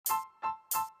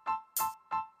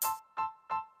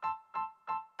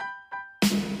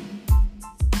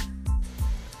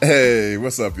Hey,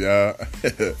 what's up, y'all?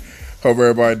 Hope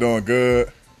everybody doing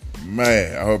good.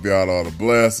 Man, I hope y'all all are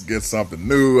blessed. Get something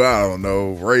new. I don't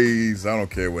know, raise. I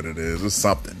don't care what it is. It's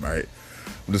something, right?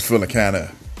 I'm just feeling kind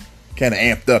of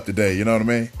amped up today. You know what I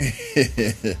mean?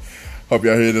 Hope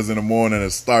y'all hear this in the morning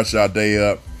and start y'all day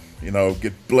up. You know,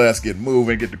 get blessed, get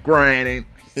moving, get the grinding.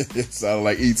 It sounded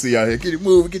like ET out here. Get it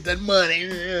moving, get that money.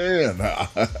 Nah,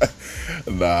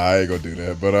 I ain't gonna do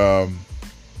that. But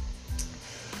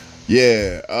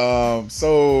yeah.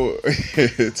 So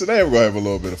today we're gonna have a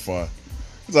little bit of fun.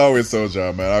 As I always told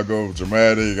y'all, man, I go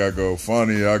dramatic, I go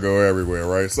funny, I go everywhere,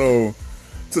 right? So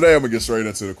today I'm gonna get straight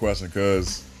into the question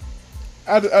because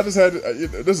I just had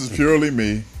this is purely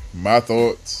me, my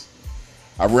thoughts.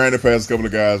 I ran it past a couple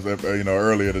of guys,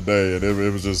 earlier today, and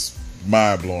it was just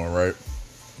mind blowing, right?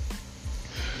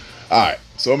 All right,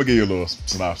 so I'm gonna give you a little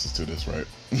synopsis to this, right?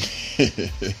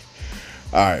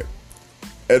 All right,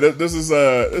 and this is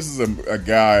a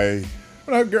guy,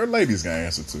 well, a lady's gonna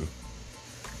answer to,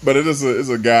 but it's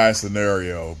a guy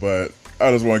scenario. But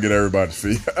I just want to get everybody's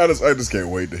feedback. I just can't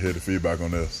wait to hear the feedback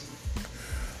on this.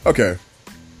 Okay,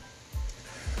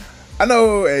 I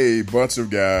know a bunch of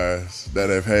guys that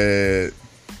have had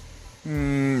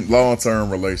long-term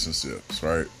relationships,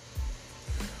 right?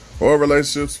 Or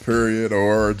relationships, period,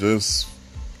 or just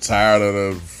tired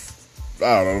of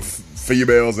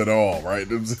females at all, right?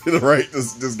 Right,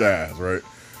 just guys, right?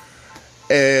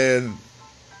 And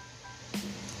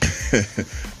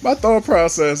my thought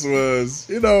process was,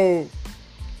 a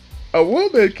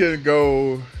woman can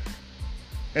go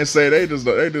and say they just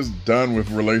done with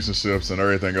relationships and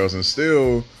everything else, and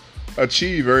still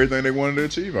achieve everything they wanted to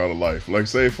achieve out of life. Like,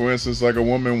 say, for instance, like a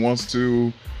woman wants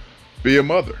to be a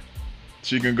mother.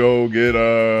 She can go get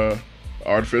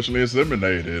artificially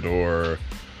inseminated or,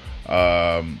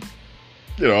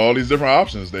 all these different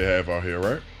options they have out here,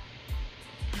 right?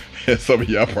 And some of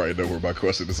y'all probably know where my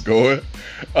question is going.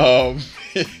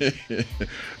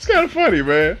 It's kind of funny,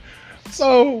 man.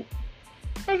 So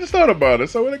I just thought about it.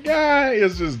 So when a guy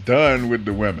is just done with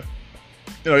the women,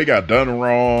 he got done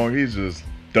wrong. He's just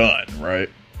done, right?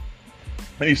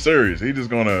 And he's serious. He's just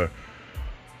gonna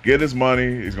get his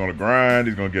money. He's gonna grind.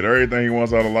 He's gonna get everything he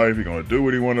wants out of life. He's gonna do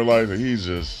what he wants in life, and he's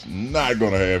just not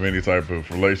gonna have any type of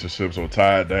relationships or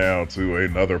tied down to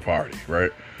another party, right?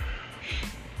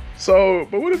 So,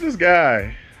 but what if this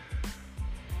guy?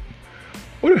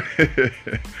 What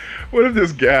if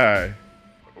this guy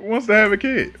wants to have a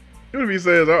kid? What if he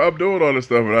says, "I'm doing all this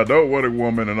stuff, and I don't want a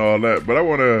woman and all that, but I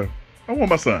want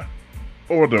my son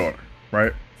or daughter,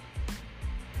 right?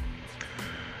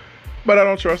 But I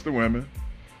don't trust the women."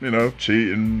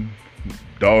 Cheating,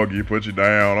 doggy, put you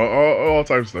down, all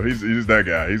types of stuff. He's that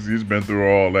guy. He's been through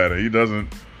all that, and he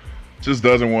just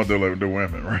doesn't want the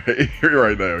women, right?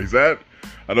 Right now. He's that.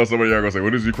 I know some of y'all gonna say,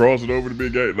 "What is he crossing over to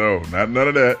be gay?" No, none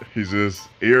of that. He's just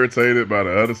irritated by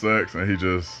the other sex, and he's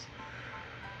just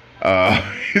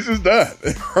done,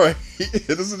 right?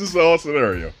 This is just all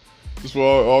scenario, just for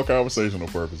all conversational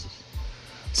purposes.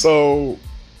 So,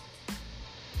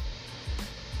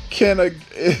 can a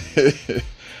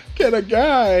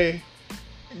guy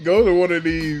go to one of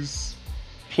these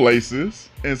places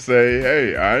and say,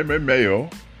 "Hey, I'm a male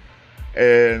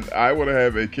and I want to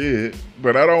have a kid,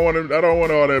 but I don't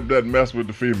want all that mess with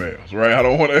the females, right? I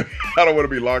don't want to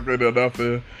be locked into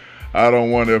nothing. I don't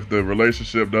want, if the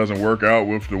relationship doesn't work out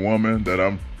with the woman, that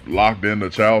I'm locked into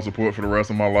child support for the rest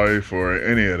of my life or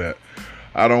any of that.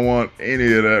 I don't want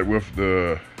any of that with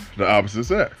the opposite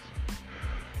sex.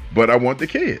 But I want the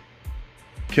kid.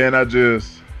 Can I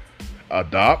just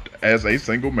adopt as a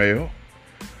single male?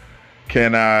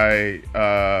 Can I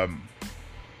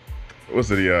what's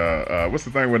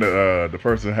the thing when the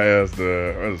person has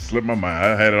it slipped my mind.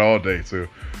 I had it all day too,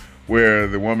 where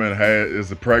the woman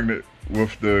is pregnant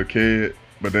with the kid,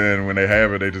 but then when they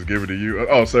have it, they just give it to you.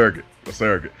 Oh, surrogate, a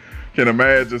surrogate. Can a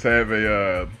man just have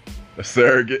a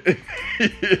surrogate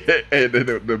and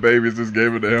then the baby's just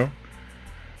given to him?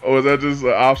 Or is that just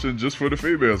an option just for the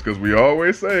females? Because we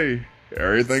always say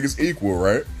everything is equal,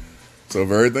 right? So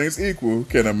if everything's equal,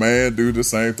 can a man do the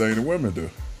same thing that women do?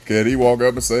 Can he walk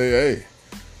up and say, "Hey,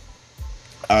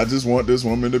 I just want this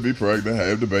woman to be pregnant,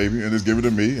 have the baby, and just give it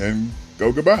to me and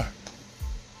go goodbye"?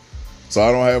 So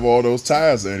I don't have all those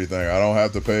ties to anything. I don't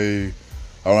have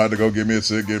to go get me a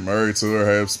chick, get married to her,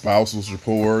 have spousal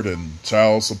support and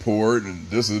child support and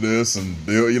this and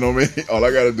bill. You know what I mean? All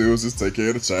I got to do is just take care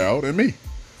of the child and me.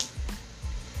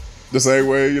 The same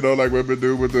way, like women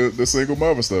do with the single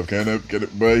mother stuff.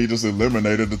 But he just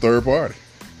eliminated the third party.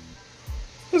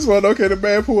 This one, okay, the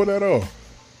man pulled that off.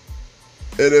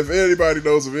 And if anybody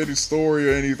knows of any story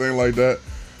or anything like that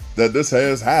this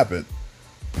has happened,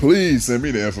 please send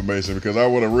me the information because I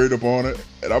want to read up on it,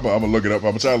 and I'm gonna look it up. I'm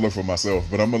gonna try to look for myself,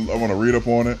 but I want to read up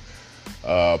on it.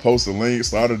 Post a link,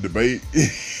 start a debate.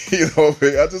 I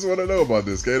just want to know about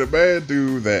this. Can a man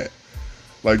do that?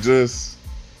 Like, just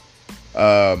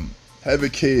have a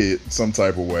kid some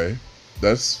type of way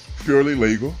that's purely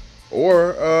legal,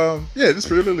 or just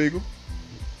purely legal,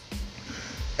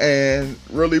 and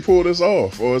really pull this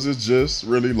off, or is it just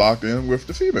really locked in with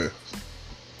the females?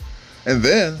 And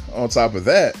then on top of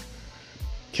that,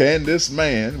 can this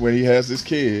man, when he has this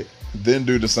kid, then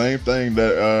do the same thing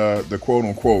that the quote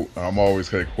unquote, I'm always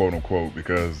saying quote unquote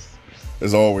because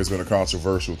it's always been a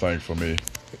controversial thing for me,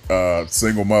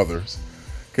 single mothers.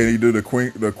 Can he do the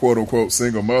quote unquote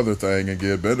single mother thing and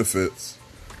get benefits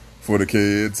for the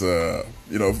kids, for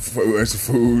extra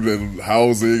food and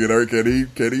housing and everything?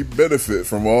 Can he benefit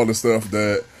from all the stuff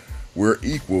that we're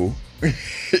equal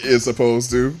is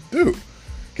supposed to do?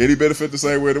 Can he benefit the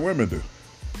same way the women do?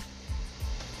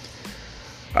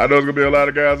 I know there's going to be a lot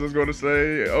of guys that's going to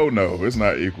say, oh no, it's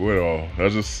not equal at all.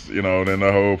 That's just, then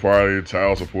the whole party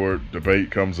child support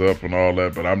debate comes up and all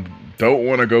that, but I don't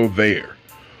want to go there.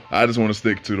 I just want to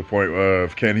stick to the point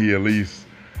of, can he at least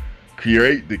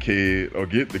create the kid or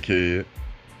get the kid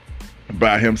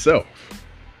by himself?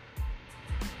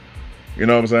 You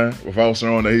know what I'm saying? Without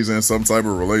showing that he's in some type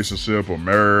of relationship or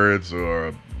marriage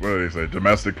or, what do they say,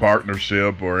 domestic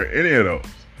partnership or any of those.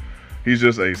 He's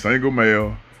just a single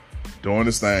male doing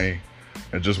his thing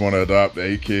and just want to adopt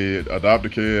a kid, have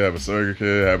a surrogate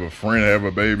kid, have a friend, have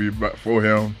a baby for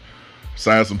him,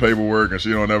 sign some paperwork, and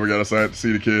she don't ever got to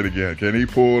see the kid again. Can he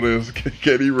pull this?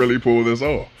 Can he really pull this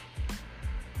off?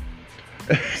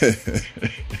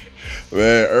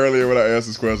 Man, earlier when I asked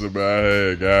this question, man, I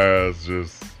had guys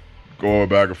just going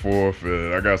back and forth,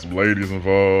 and I got some ladies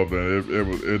involved, and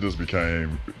it just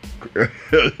became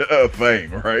a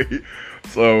thing, right?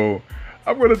 So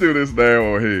I'm going to do this now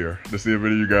or here to see if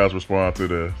any of you guys respond to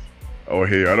this or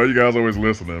here. I know you guys are always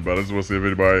listening, but I just want to see if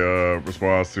anybody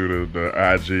responds to the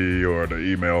IG or the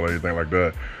email or anything like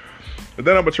that. And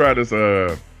then I'm going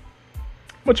to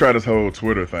try this whole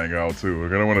Twitter thing out too.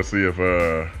 I want to see if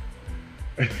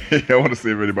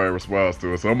anybody responds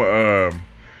to it. So I'm gonna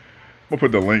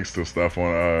put the links to stuff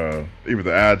on either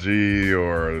the IG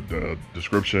or the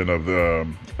description of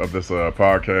this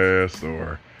podcast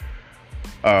or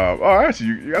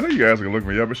actually, I know you guys can look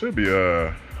me up. It should be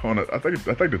on I think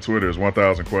the Twitter is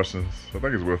 1,000 questions. I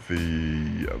think it's I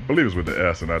believe it's with the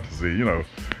S and not the Z.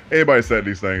 Anybody set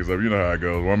these things up, you know how it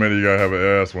goes. 1 minute you gotta have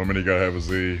an S, 1 minute you gotta have a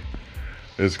Z.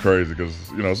 It's crazy because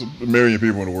it's a million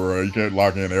people in the world. You can't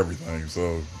lock in everything,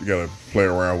 so you gotta play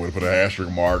around with it, put an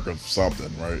asterisk mark or something,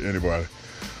 right? Anybody.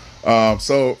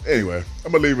 So anyway,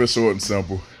 I'm gonna leave it short and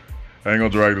simple. I ain't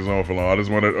gonna drag this on for long. I just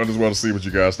want to see what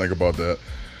you guys think about that.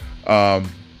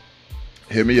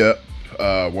 Hit me up,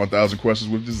 1,000 questions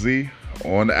with the Z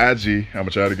on the IG. I'm gonna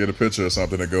try to get a picture of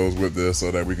something that goes with this so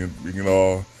that we can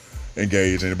all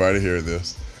engage. Anybody hear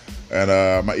this?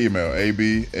 And my email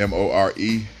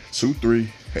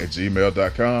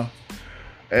abmore23@gmail.com.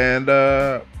 And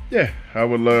I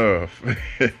would love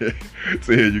to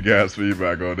hear you guys'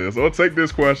 feedback on this. Or take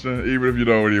this question, even if you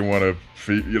don't even want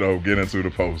to get into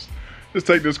the post. Just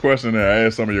take this question and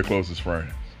ask some of your closest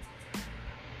friends.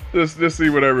 Just see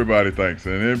what everybody thinks.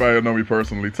 And anybody that know me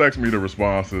personally, text me the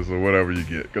responses or whatever you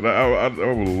get. Because I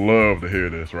would love to hear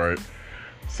this, right?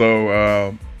 So,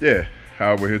 I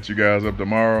will hit you guys up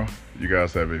tomorrow. You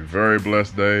guys have a very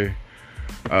blessed day.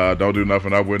 Don't do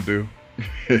nothing I wouldn't do.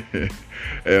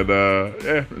 And,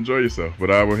 enjoy yourself. But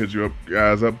I will hit you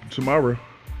guys up tomorrow.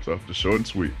 So, just short and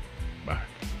sweet.